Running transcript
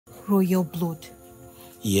royal blood.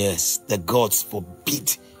 Yes, the gods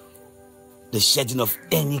forbid the shedding of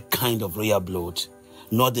any kind of royal blood,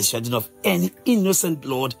 nor the shedding of any innocent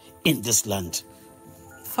blood in this land.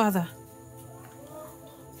 Father,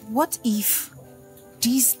 what if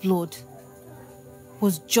this blood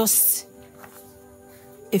was just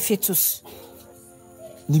a fetus?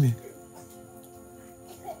 Nime.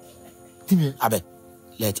 Abe,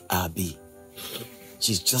 let her be.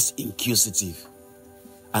 She's just inquisitive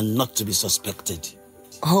and not to be suspected.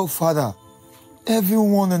 Oh, Father,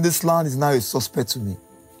 everyone in this land is now a suspect to me.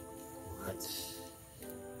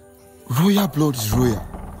 Royal blood is royal.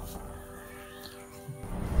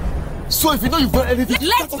 So if you know you've done anything...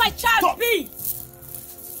 Let my child be!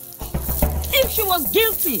 If she was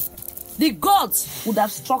guilty, the gods would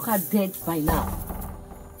have struck her dead by now.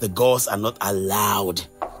 The gods are not allowed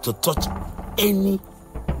to touch any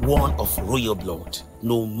one of royal blood,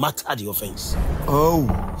 no matter the offense. Oh.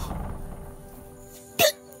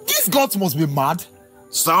 These gods must be mad.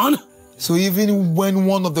 Son? So even when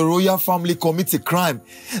one of the royal family commits a crime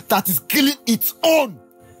that is killing its own...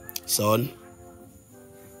 Son,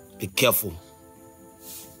 be careful.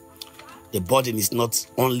 The burden is not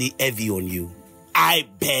only heavy on you. I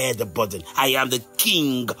bear the burden. I am the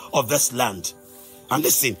king of this land. And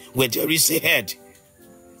listen, where there is a head,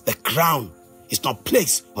 the crown is not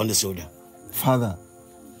placed on the shoulder. Father,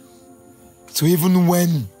 so even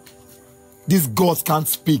when these gods can't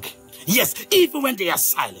speak... Yes, even when they are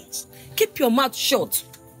silent. Keep your mouth shut.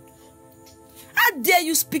 How dare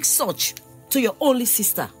you speak such to your only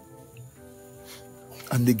sister?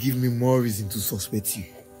 And they give me more reason to suspect you.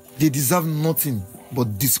 They deserve nothing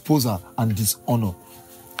but disposal and dishonor.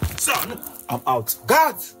 Son! I'm out.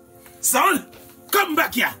 Guards! Son! Come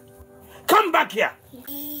back here! Come back here!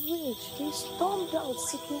 Wait, they stormed out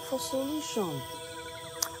seeking for solution.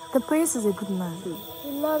 The prince is a good man. He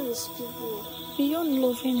loves his people. Beyond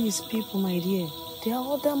loving his people, my dear, there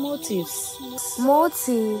are other motives.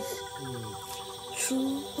 Motive?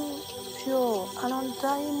 True, pure, and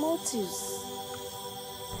undying motives.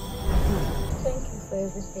 Thank you for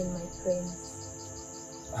everything, my prince.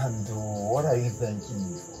 And what are you thanking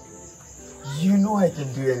me for? You know I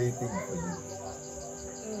can do anything for you.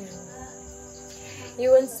 You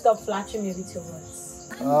won't stop flattering me with your words.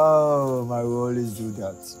 Oh, I will always do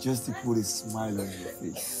that, just to put a smile on your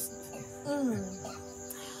face.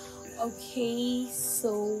 Okay,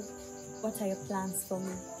 so what are your plans for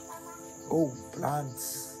me? Oh,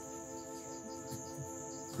 plans.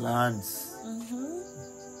 Plans.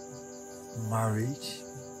 Marriage.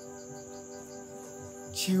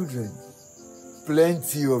 Children.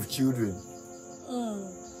 Plenty of children.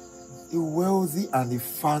 A wealthy and a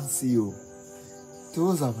fancy.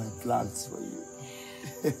 Those are my plans for you.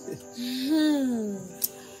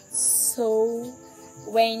 So,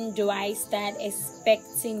 when do I start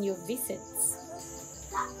expecting your visits?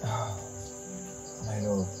 My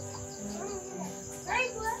love,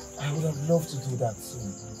 I would have loved to do that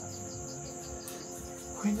soon.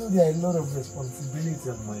 I know there are a lot of responsibility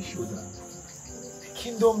on my shoulder. The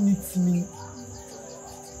kingdom needs me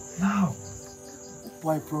now. But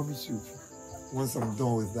I promise you, once I'm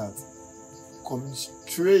done with that, coming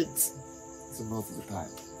straight to North of the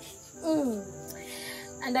Time.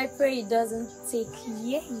 And I pray it doesn't take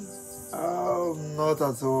years. Oh, not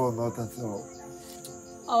at all, not at all.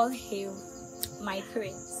 All hail, my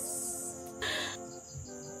prince.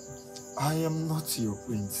 I am not your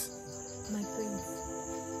prince. My prince.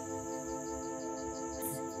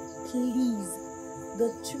 Please, the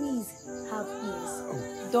trees have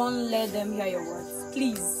ears. Don't let them hear your words,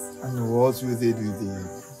 please. And what will they do there?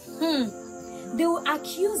 They will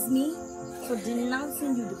accuse me for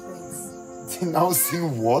denouncing you, the prince.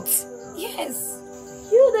 Denouncing what? Yes,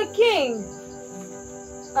 you the king.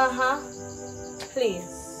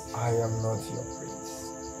 Please. I am not your prince.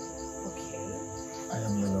 Okay. I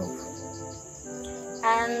am your love.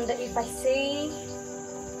 And if I say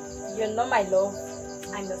you're not my love,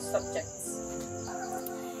 I'm your subject.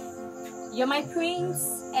 You're my prince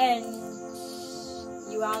and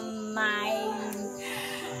you are my...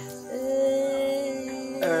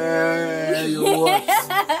 You what?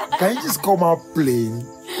 Can you just come out plain?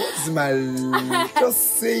 What's my... Just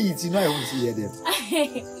say it, you know I want to hear them.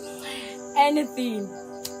 Anything.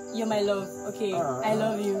 You're my love, okay? I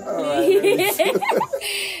love you.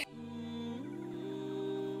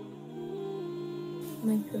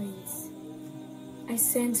 My prince, I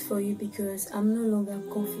sent for you because I'm no longer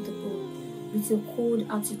comfortable with your cold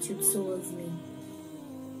attitude towards me.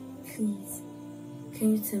 Please,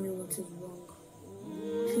 can you tell me what is wrong?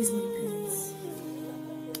 Please, my prince.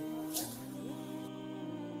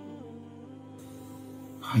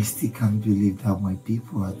 I still can't believe that my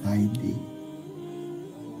people are dying daily.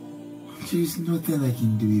 There is nothing I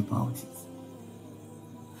can do about it.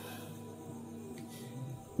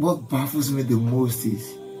 What baffles me the most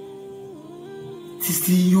is it is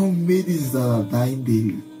the young maidens that are dying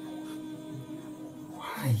daily.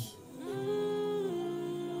 Why?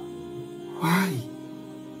 Why?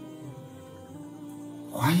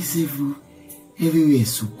 Why is everywhere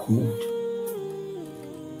so cold?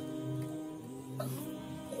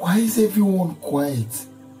 Why is everyone quiet?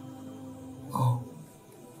 Oh,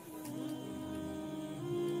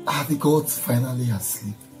 are the gods finally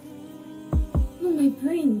asleep? No, my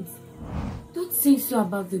prince. Don't say so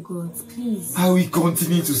about the gods, please. I will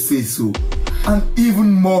continue to say so. And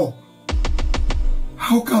even more.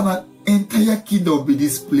 How can an entire kingdom be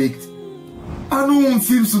displagued? And no one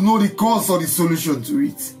seems to know the cause or the solution to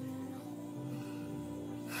it.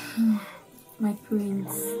 My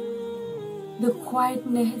prince, the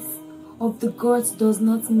quietness of the gods does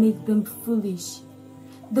not make them foolish.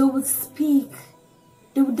 They will speak.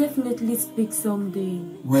 They will definitely speak someday.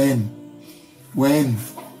 When?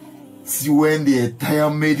 See, when the entire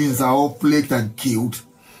maidens are all plagued and killed.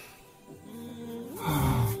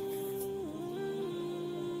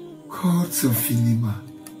 Gods of Philima.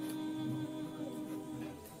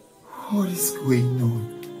 What is going on?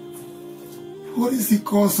 What is the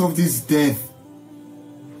cause of this death?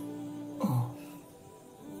 Oh.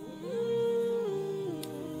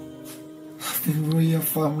 Have the royal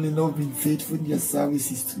family not been faithful in their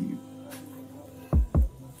services to you?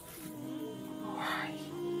 Why?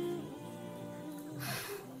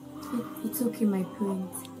 It's okay, my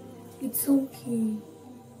prince. It's okay.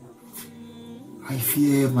 I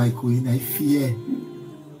fear, my queen, I fear.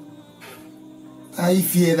 I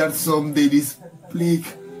fear that someday this plague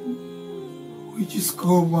will just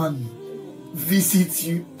come and visit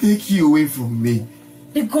you, take you away from me.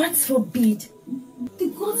 The gods forbid. The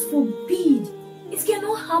gods forbid. It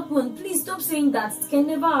cannot happen. Please stop saying that. It can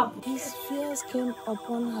never happen. His fears came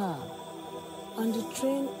upon her, and the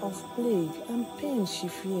train of plague and pain she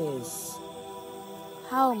fears.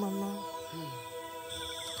 How, Mama?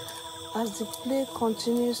 As the plague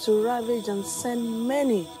continues to ravage and send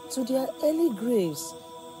many to their early graves,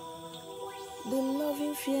 the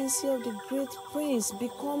loving fiancé of the great prince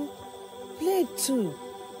become plagued too,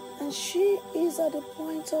 and she is at the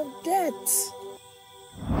point of death.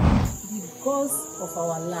 The gods of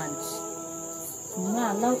our land will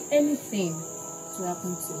not allow anything to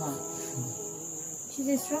happen to her. She's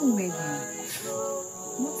a strong maiden.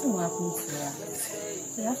 Nothing will happen to her.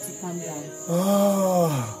 So you have to calm down.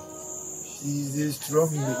 She's a strong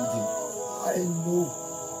lady. I know.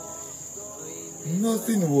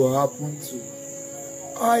 Nothing will happen to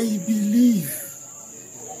her. I believe.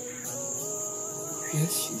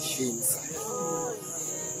 Yes, she's inside.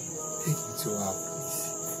 Take me to her, please.